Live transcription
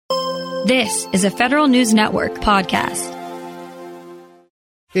This is a Federal News Network podcast.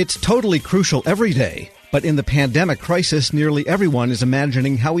 It's totally crucial every day, but in the pandemic crisis, nearly everyone is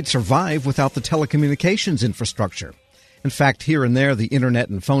imagining how we'd survive without the telecommunications infrastructure. In fact, here and there, the internet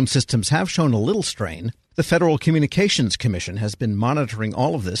and phone systems have shown a little strain. The Federal Communications Commission has been monitoring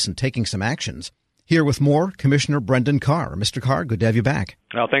all of this and taking some actions. Here with more, Commissioner Brendan Carr. Mr. Carr, good to have you back.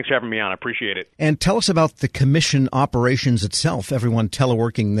 Well, thanks for having me on. I appreciate it. And tell us about the commission operations itself. Everyone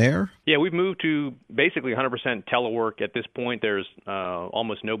teleworking there? Yeah, we've moved to basically 100% telework at this point. There's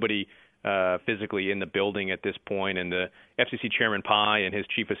almost nobody physically in the building at this point, and the FCC Chairman Pai and his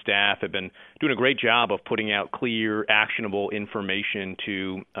chief of staff have been doing a great job of putting out clear, actionable information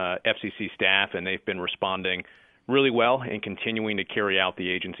to FCC staff, and they've been responding really well and continuing to carry out the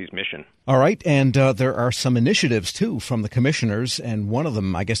agency's mission. All right, and there are some initiatives, too, from the commissioners, and one of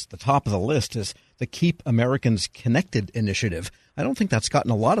them, I guess, at the top of the list is the Keep Americans Connected initiative. I don't think that's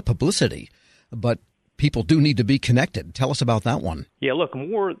gotten a lot of publicity, but people do need to be connected. Tell us about that one. Yeah, look,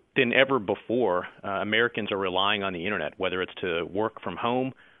 more than ever before, Americans are relying on the internet, whether it's to work from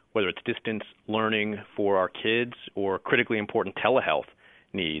home, whether it's distance learning for our kids, or critically important telehealth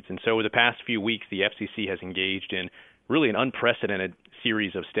needs. And so over the past few weeks, the FCC has engaged in really an unprecedented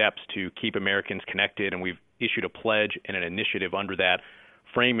series of steps to keep Americans connected, and we've issued a pledge and an initiative under that,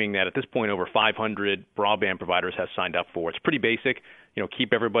 framing that at this point over 500 broadband providers have signed up for. It's pretty basic,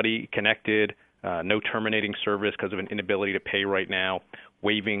 keep everybody connected, no terminating service because of an inability to pay right now,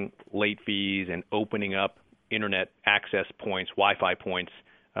 waiving late fees, and opening up internet access points, Wi-Fi points,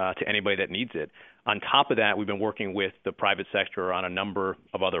 to anybody that needs it. On top of that, we've been working with the private sector on a number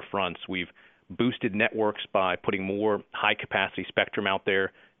of other fronts. We've boosted networks by putting more high-capacity spectrum out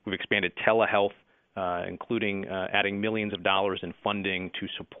there. We've expanded telehealth, including adding millions of dollars in funding to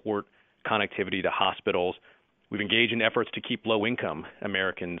support connectivity to hospitals. We've engaged in efforts to keep low-income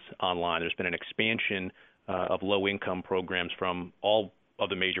Americans online. There's been an expansion of low-income programs from all of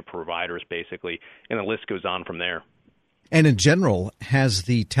the major providers, basically, and the list goes on from there. And in general, has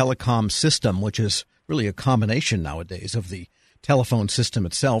the telecom system, which is really a combination nowadays of the telephone system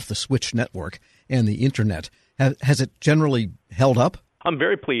itself, the switch network, and the internet, has it generally held up? I'm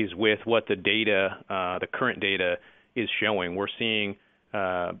very pleased with what the data, the current data, is showing. We're seeing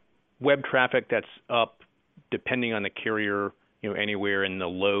web traffic that's up, depending on the carrier, anywhere in the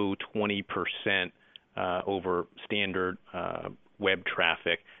low 20% over standard web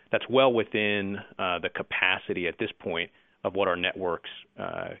traffic. That's well within the capacity at this point of what our networks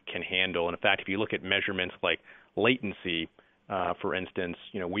can handle. And in fact, if you look at measurements like latency, for instance,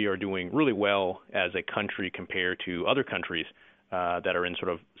 we are doing really well as a country compared to other countries that are in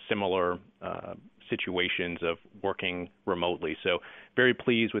sort of similar situations of working remotely. So very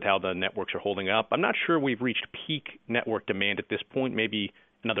pleased with how the networks are holding up. I'm not sure we've reached peak network demand at this point, maybe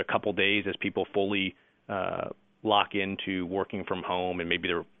another couple days as people fully lock into working from home, and maybe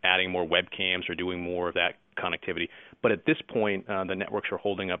they're adding more webcams or doing more of that connectivity. But at this point, the networks are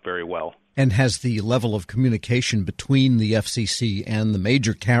holding up very well. And has the level of communication between the FCC and the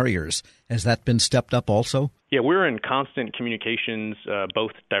major carriers, has that been stepped up also? Yeah, we're in constant communications,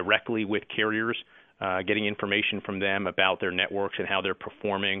 both directly with carriers, getting information from them about their networks and how they're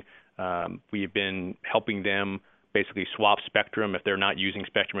performing. We've been helping them basically swap spectrum. If they're not using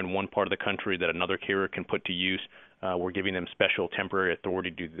spectrum in one part of the country that another carrier can put to use, we're giving them special temporary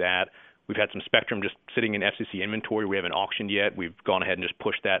authority to do that. We've had some spectrum just sitting in FCC inventory. We haven't auctioned yet. We've gone ahead and just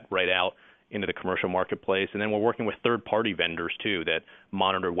pushed that right out into the commercial marketplace. And then we're working with third-party vendors, too, that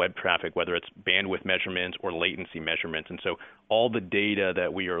monitor web traffic, whether it's bandwidth measurements or latency measurements. And so all the data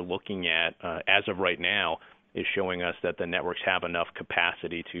that we are looking at as of right now is showing us that the networks have enough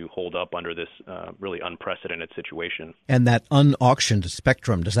capacity to hold up under this really unprecedented situation. And that unauctioned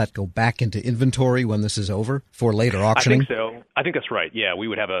spectrum, does that go back into inventory when this is over for later auctioning? I think so. I think that's right. Yeah, we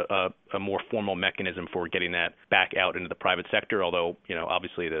would have a more formal mechanism for getting that back out into the private sector, although,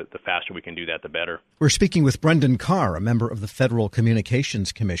 obviously the faster we can do that, the better. We're speaking with Brendan Carr, a member of the Federal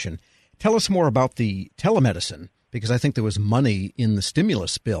Communications Commission. Tell us more about the telemedicine, because I think there was money in the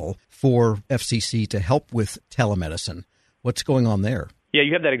stimulus bill for FCC to help with telemedicine. What's going on there? Yeah,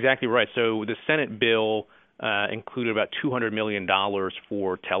 you have that exactly right. So the Senate bill included about $200 million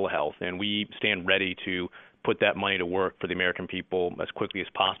for telehealth, and we stand ready to put that money to work for the American people as quickly as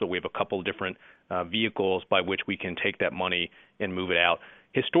possible. We have a couple of different vehicles by which we can take that money and move it out.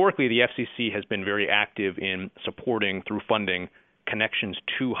 Historically, the FCC has been very active in supporting, through funding, connections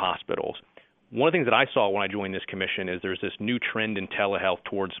to hospitals. One of the things that I saw when I joined this commission is there's this new trend in telehealth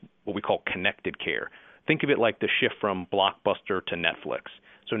towards what we call connected care. Think of it like the shift from Blockbuster to Netflix.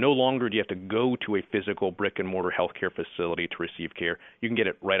 So no longer do you have to go to a physical brick-and-mortar healthcare facility to receive care. You can get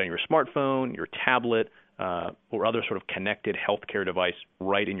it right on your smartphone, your tablet, or other sort of connected healthcare device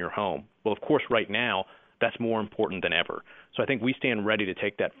right in your home. Well, of course, right now, that's more important than ever. So I think we stand ready to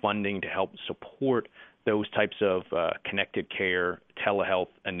take that funding to help support those types of connected care, telehealth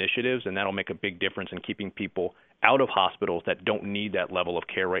initiatives, and that'll make a big difference in keeping people out of hospitals that don't need that level of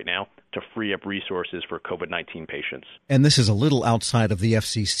care right now to free up resources for COVID-19 patients. And this is a little outside of the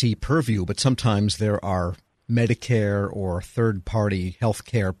FCC purview, but sometimes there are Medicare or third-party health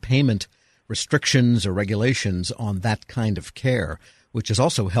care payment restrictions or regulations on that kind of care, which has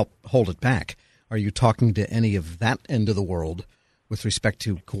also helped hold it back. Are you talking to any of that end of the world with respect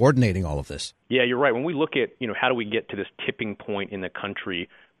to coordinating all of this? Yeah, you're right. When we look at, how do we get to this tipping point in the country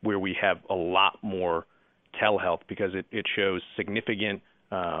where we have a lot more telehealth, because it shows significant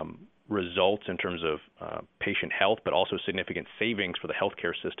results in terms of patient health, but also significant savings for the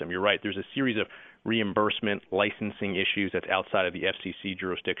healthcare system. You're right. There's a series of reimbursement licensing issues that's outside of the FCC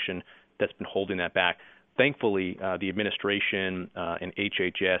jurisdiction that's been holding that back. Thankfully, the administration and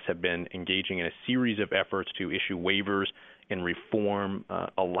HHS have been engaging in a series of efforts to issue waivers and reform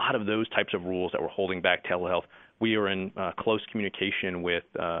a lot of those types of rules that were holding back telehealth. We are in close communication with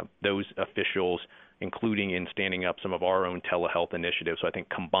those officials, including in standing up some of our own telehealth initiatives. So I think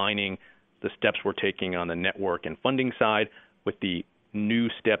combining the steps we're taking on the network and funding side with the new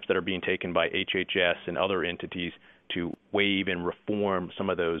steps that are being taken by HHS and other entities to waive and reform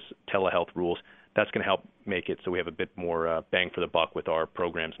some of those telehealth rules, that's going to help make it so we have a bit more bang for the buck with our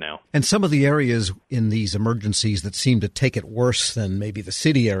programs now. And some of the areas in these emergencies that seem to take it worse than maybe the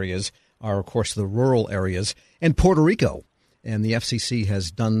city areas are, of course, the rural areas and Puerto Rico. And the FCC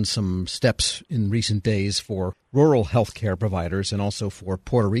has done some steps in recent days for rural health care providers and also for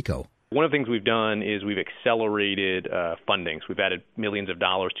Puerto Rico. One of the things we've done is we've accelerated funding. So we've added millions of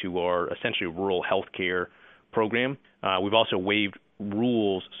dollars to our essentially rural health care program. We've also waived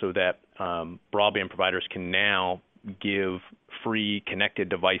rules so that broadband providers can now give free connected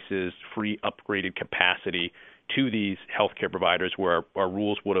devices, free upgraded capacity to these healthcare providers where our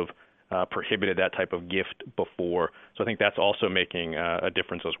rules would have prohibited that type of gift before. So I think that's also making a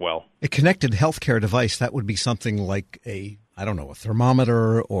difference as well. A connected healthcare device, that would be something like a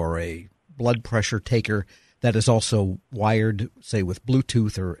thermometer or a blood pressure taker that is also wired, say, with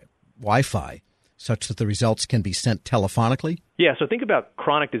Bluetooth or Wi-Fi, such that the results can be sent telephonically? Yeah, so think about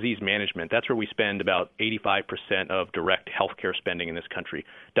chronic disease management. That's where we spend about 85% of direct healthcare spending in this country.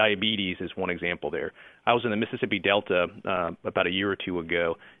 Diabetes is one example there. I was in the Mississippi Delta about a year or two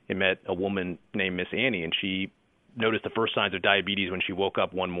ago and met a woman named Miss Annie, and she noticed the first signs of diabetes when she woke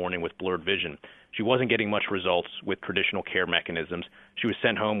up one morning with blurred vision. She wasn't getting much results with traditional care mechanisms. She was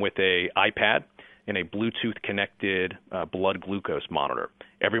sent home with an iPad and a Bluetooth-connected blood glucose monitor.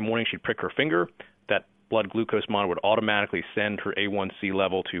 Every morning she'd prick her finger. That blood glucose monitor would automatically send her A1C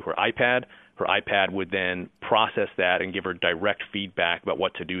level to her iPad. Her iPad would then process that and give her direct feedback about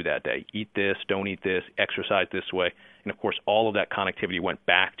what to do that day. Eat this, don't eat this, exercise this way. And, of course, all of that connectivity went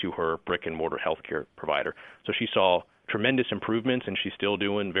back to her brick-and-mortar healthcare provider. So she saw tremendous improvements, and she's still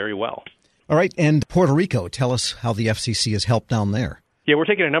doing very well. All right, and Puerto Rico, tell us how the FCC has helped down there. Yeah, we're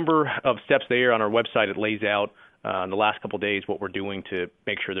taking a number of steps there. On our website, it lays out in the last couple of days what we're doing to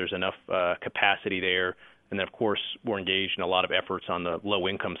make sure there's enough capacity there. And then, of course, we're engaged in a lot of efforts on the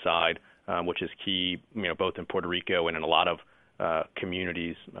low-income side, which is key, both in Puerto Rico and in a lot of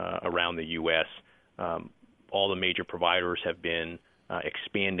communities around the U.S. All the major providers have been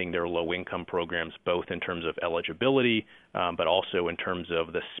expanding their low-income programs, both in terms of eligibility, but also in terms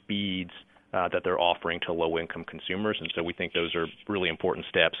of the speeds that they're offering to low-income consumers. And so we think those are really important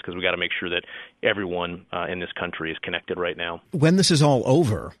steps because we got to make sure that everyone in this country is connected right now. When this is all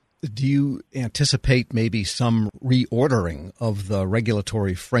over, do you anticipate maybe some reordering of the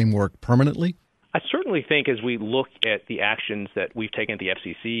regulatory framework permanently? I certainly think as we look at the actions that we've taken at the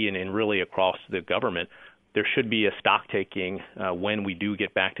FCC and really across the government, there should be a stock taking when we do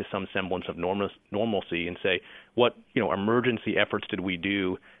get back to some semblance of normalcy and say, what emergency efforts did we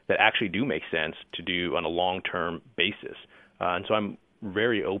do that actually do make sense to do on a long-term basis? And so I'm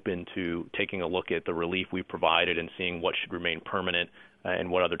very open to taking a look at the relief we provided and seeing what should remain permanent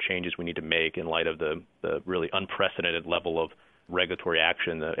and what other changes we need to make in light of the really unprecedented level of regulatory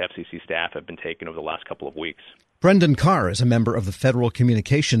action the FCC staff have been taking over the last couple of weeks. Brendan Carr is a member of the Federal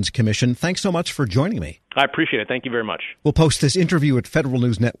Communications Commission. Thanks so much for joining me. I appreciate it. Thank you very much. We'll post this interview at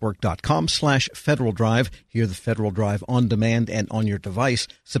federalnewsnetwork.com/Federal Drive. Hear the Federal Drive on demand and on your device.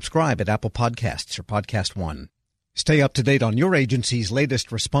 Subscribe at Apple Podcasts or Podcast One. Stay up to date on your agency's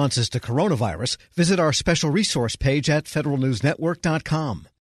latest responses to coronavirus. Visit our special resource page at federalnewsnetwork.com.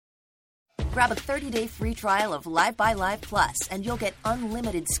 Grab a 30-day free trial of Live by Live Plus, and you'll get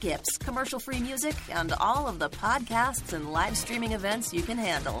unlimited skips, commercial-free music, and all of the podcasts and live streaming events you can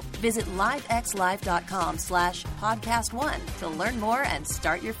handle. Visit livexlive.com/podcast1 to learn more and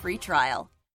start your free trial.